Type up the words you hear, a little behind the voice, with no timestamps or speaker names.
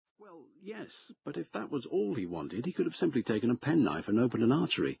Well, yes, but if that was all he wanted, he could have simply taken a penknife and opened an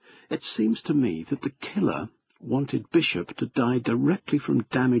artery. It seems to me that the killer wanted Bishop to die directly from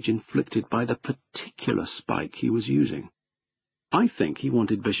damage inflicted by the particular spike he was using. I think he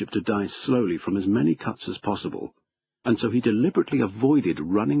wanted Bishop to die slowly from as many cuts as possible, and so he deliberately avoided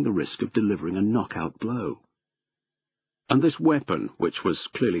running the risk of delivering a knockout blow. And this weapon, which was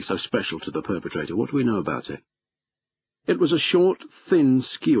clearly so special to the perpetrator, what do we know about it? It was a short, thin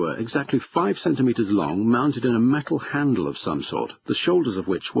skewer, exactly 5 centimetres long, mounted in a metal handle of some sort, the shoulders of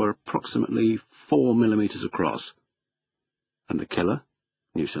which were approximately 4 millimetres across. And the killer?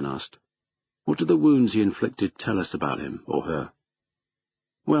 Newson asked. What do the wounds he inflicted tell us about him, or her?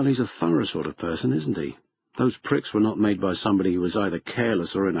 Well, he's a thorough sort of person, isn't he? Those pricks were not made by somebody who was either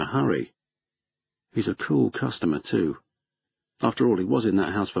careless or in a hurry. He's a cool customer, too. After all, he was in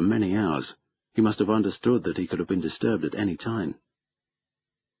that house for many hours. He must have understood that he could have been disturbed at any time.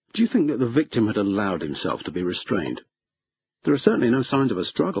 Do you think that the victim had allowed himself to be restrained? There are certainly no signs of a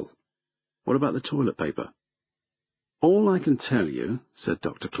struggle. What about the toilet paper? All I can tell you, said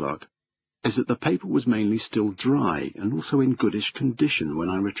Dr. Clark, is that the paper was mainly still dry and also in goodish condition when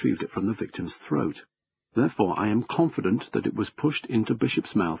I retrieved it from the victim's throat. Therefore, I am confident that it was pushed into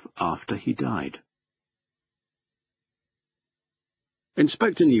Bishop's mouth after he died.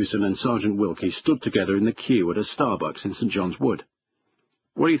 Inspector Newson and Sergeant Wilkie stood together in the queue at a Starbucks in St. John's Wood.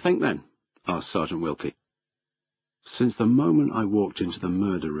 What do you think, then? Asked Sergeant Wilkie. Since the moment I walked into the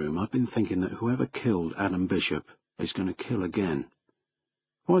murder room, I've been thinking that whoever killed Adam Bishop is going to kill again.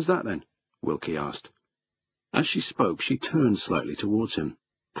 Why's that, then? Wilkie asked. As she spoke, she turned slightly towards him,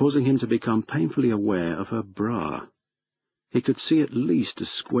 causing him to become painfully aware of her bra. He could see at least a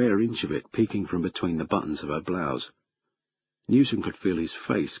square inch of it peeking from between the buttons of her blouse. Newton could feel his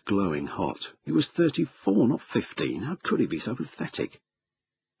face glowing hot. He was 34, not 15. How could he be so pathetic?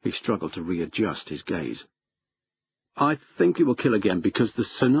 He struggled to readjust his gaze. I think he will kill again because the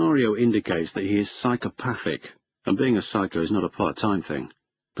scenario indicates that he is psychopathic, and being a psycho is not a part-time thing,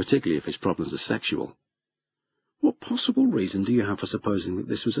 particularly if his problems are sexual. What possible reason do you have for supposing that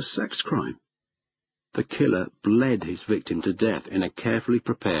this was a sex crime? The killer bled his victim to death in a carefully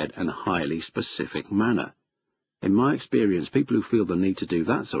prepared and highly specific manner. In my experience, people who feel the need to do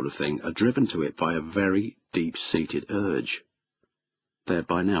that sort of thing are driven to it by a very deep-seated urge. They had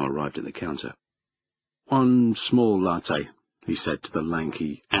by now arrived at the counter. "One small latte," he said to the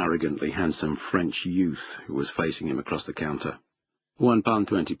lanky, arrogantly handsome French youth who was facing him across the counter.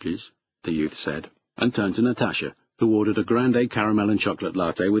 £1.20, please, the youth said, and turned to Natasha, who ordered a grande caramel and chocolate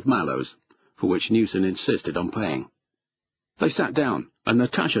latte with mallows, for which Newson insisted on paying. They sat down, and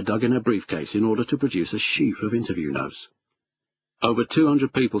Natasha dug in her briefcase in order to produce a sheaf of interview notes. Over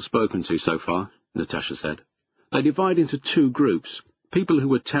 200 people spoken to so far, Natasha said. They divide into 2 groups, people who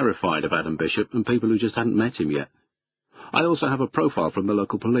were terrified of Adam Bishop and people who just hadn't met him yet. I also have a profile from the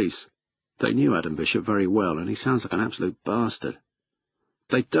local police. They knew Adam Bishop very well, and he sounds like an absolute bastard.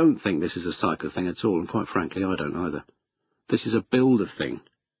 They don't think this is a psycho thing at all, and quite frankly, I don't either. This is a builder thing.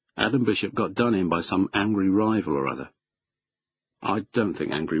 Adam Bishop got done in by some angry rival or other. I don't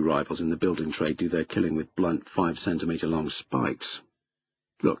think angry rivals in the building trade do their killing with blunt 5-centimetre-long spikes.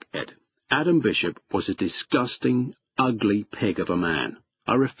 Look, Ed, Adam Bishop was a disgusting, ugly pig of a man.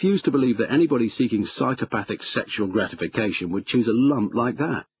 I refuse to believe that anybody seeking psychopathic sexual gratification would choose a lump like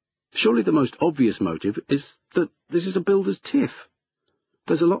that. Surely the most obvious motive is that this is a builder's tiff.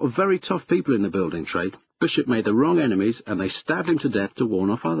 There's a lot of very tough people in the building trade. Bishop made the wrong enemies, and they stabbed him to death to warn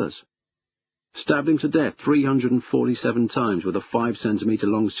off others. Stabbed him to death 347 times with a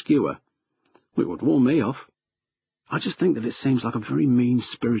 5-centimetre-long skewer. It would warn me off. I just think that it seems like a very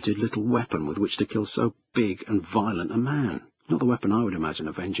mean-spirited little weapon with which to kill so big and violent a man. Not the weapon I would imagine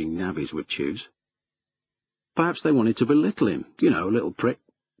avenging navvies would choose. Perhaps they wanted to belittle him. You know, a little prick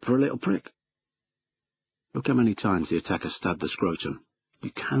for a little prick. Look how many times the attacker stabbed the scrotum.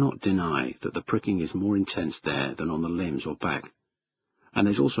 You cannot deny that the pricking is more intense there than on the limbs or back. And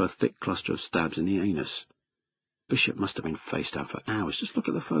there's also a thick cluster of stabs in the anus. Bishop must have been face down for hours. Just look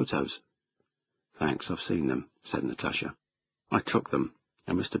at the photos. Thanks, I've seen them, said Natasha. I took them,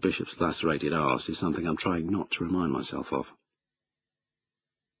 and Mr. Bishop's lacerated arse is something I'm trying not to remind myself of.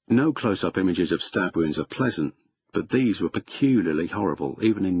 No close-up images of stab wounds are pleasant, but these were peculiarly horrible,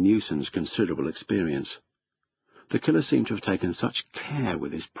 even in Newson's considerable experience. The killer seemed to have taken such care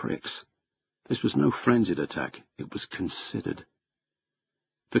with his pricks. This was no frenzied attack, it was considered.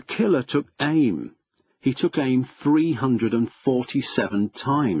 The killer took aim. He took aim 347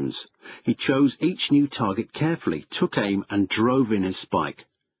 times. He chose each new target carefully, took aim, and drove in his spike.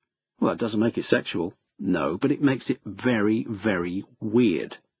 Well, that doesn't make it sexual. No, but it makes it very, very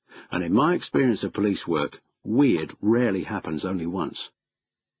weird. and in my experience of police work, weird rarely happens only once.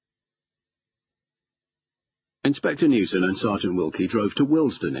 Inspector Newson and Sergeant Wilkie drove to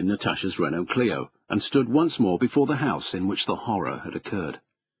Willesden in Natasha's Renault Clio and stood once more before the house in which the horror had occurred.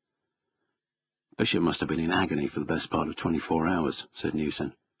 Bishop must have been in agony for the best part of 24 hours, said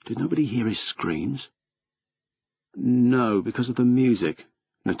Newson. Did nobody hear his screams? No, because of the music.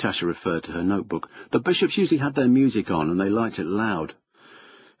 Natasha referred to her notebook. The Bishops usually had their music on, and they liked it loud.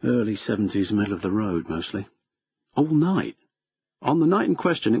 Early 70s, middle of the road, mostly. All night. On the night in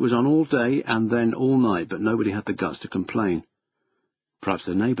question, it was on all day and then all night, but nobody had the guts to complain. Perhaps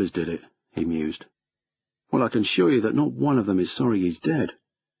the neighbours did it, he mused. Well, I can assure you that not one of them is sorry he's dead.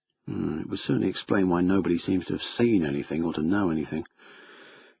 It would certainly explain why nobody seems to have seen anything or to know anything.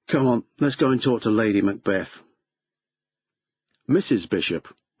 Come on, let's go and talk to Lady Macbeth. Mrs. Bishop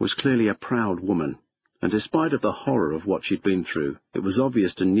was clearly a proud woman, and despite of the horror of what she'd been through, it was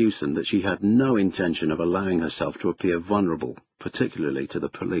obvious to Newson that she had no intention of allowing herself to appear vulnerable, particularly to the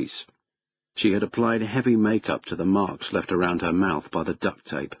police. She had applied heavy makeup to the marks left around her mouth by the duct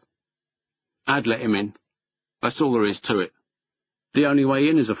tape. I'd let him in. That's all there is to it. The only way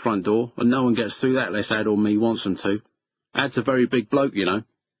in is the front door, and no one gets through that unless Ad or me wants them to. Ad's a very big bloke, you know.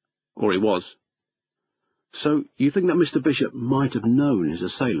 Or he was. So, you think that Mr. Bishop might have known his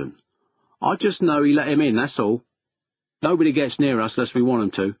assailant? I just know he let him in, that's all. Nobody gets near us unless we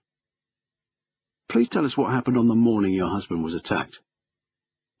want them to. Please tell us what happened on the morning your husband was attacked.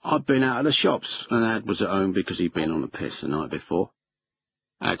 I'd been out of the shops, and Ad was at home because he'd been on the piss the night before.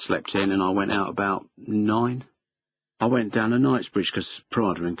 Ad slept in, and I went out about 9. I went down to Knightsbridge because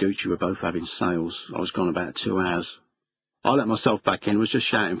Prada and Gucci were both having sales. I was gone about 2 hours. I let myself back in, was just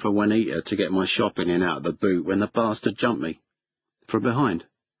shouting for Juanita to get my shopping in out of the boot when the bastard jumped me. From behind.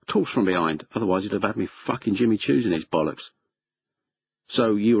 Of course from behind, otherwise he'd have had me fucking Jimmy Choos in his bollocks.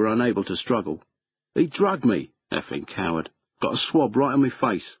 So you were unable to struggle. He drugged me, effing coward. Got a swab right on my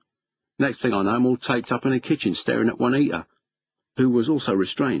face. Next thing I know, I'm all taped up in the kitchen staring at Juanita, who was also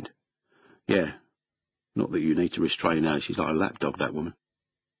restrained. Yeah, not that you need to restrain her, she's like a lapdog, that woman.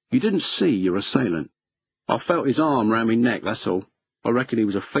 You didn't see your assailant. I felt his arm round my neck, that's all. I reckon he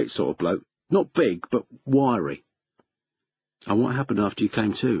was a fit sort of bloke. Not big, but wiry. And what happened after you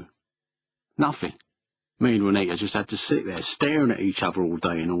came to? Nothing. Me and Juanita just had to sit there, staring at each other all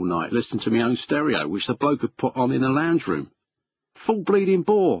day and all night, listening to my own stereo, which the bloke had put on in the lounge room. Full bleeding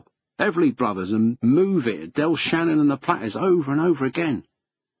bore. Everly Brothers and Move It, Del Shannon and the Platters over and over again.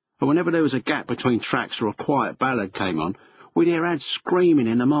 And whenever there was a gap between tracks or a quiet ballad came on, we'd hear Ad screaming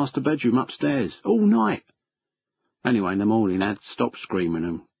in the master bedroom upstairs, all night. Anyway, in the morning, Ad stopped screaming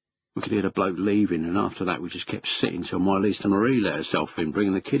and we could hear the bloke leaving, and after that we just kept sitting till my Lisa Marie let herself in,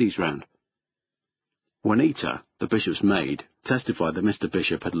 bringing the kiddies round. Juanita, the Bishop's maid, testified that Mr.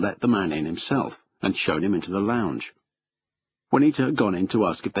 Bishop had let the man in himself and shown him into the lounge. Juanita had gone in to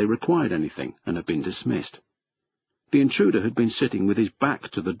ask if they required anything and had been dismissed. The intruder had been sitting with his back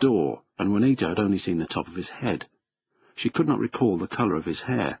to the door, and Juanita had only seen the top of his head. She could not recall the colour of his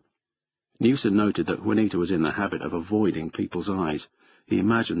hair. Newson noted that Juanita was in the habit of avoiding people's eyes. He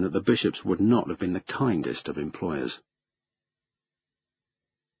imagined that the Bishops would not have been the kindest of employers.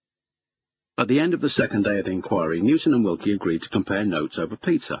 At the end of the second day of the inquiry, Newson and Wilkie agreed to compare notes over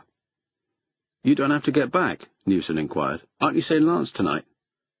pizza. You don't have to get back, Newson inquired. Aren't you seeing Lance tonight?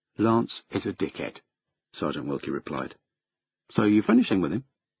 Lance is a dickhead, Sergeant Wilkie replied. So you're finishing with him?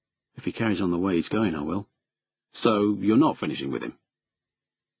 If he carries on the way he's going, I will. So you're not finishing with him?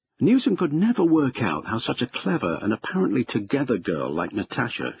 Newson could never work out how such a clever and apparently together girl like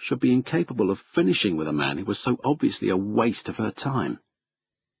Natasha should be incapable of finishing with a man who was so obviously a waste of her time.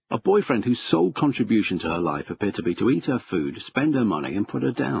 A boyfriend whose sole contribution to her life appeared to be to eat her food, spend her money, and put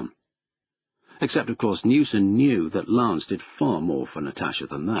her down. Except, of course, Newson knew that Lance did far more for Natasha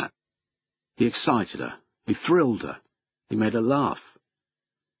than that. He excited her. He thrilled her. He made her laugh.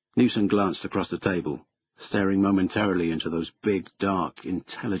 Newson glanced across the table, staring momentarily into those big, dark,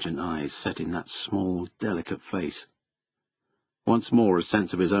 intelligent eyes set in that small, delicate face. Once more a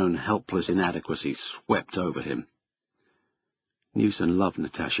sense of his own helpless inadequacy swept over him. Newson loved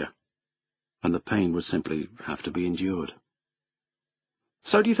Natasha, and the pain would simply have to be endured.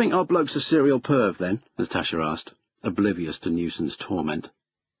 So do you think our bloke's a serial perv, then? Natasha asked, oblivious to Newson's torment.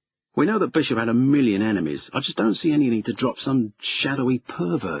 We know that Bishop had a million enemies. I just don't see any need to drop some shadowy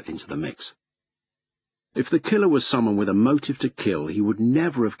pervert into the mix. If the killer was someone with a motive to kill, he would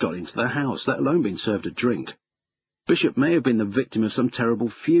never have got into the house, let alone been served a drink. Bishop may have been the victim of some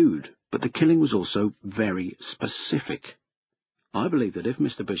terrible feud, but the killing was also very specific. I believe that if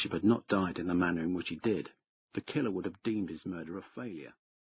Mr. Bishop had not died in the manner in which he did, the killer would have deemed his murder a failure.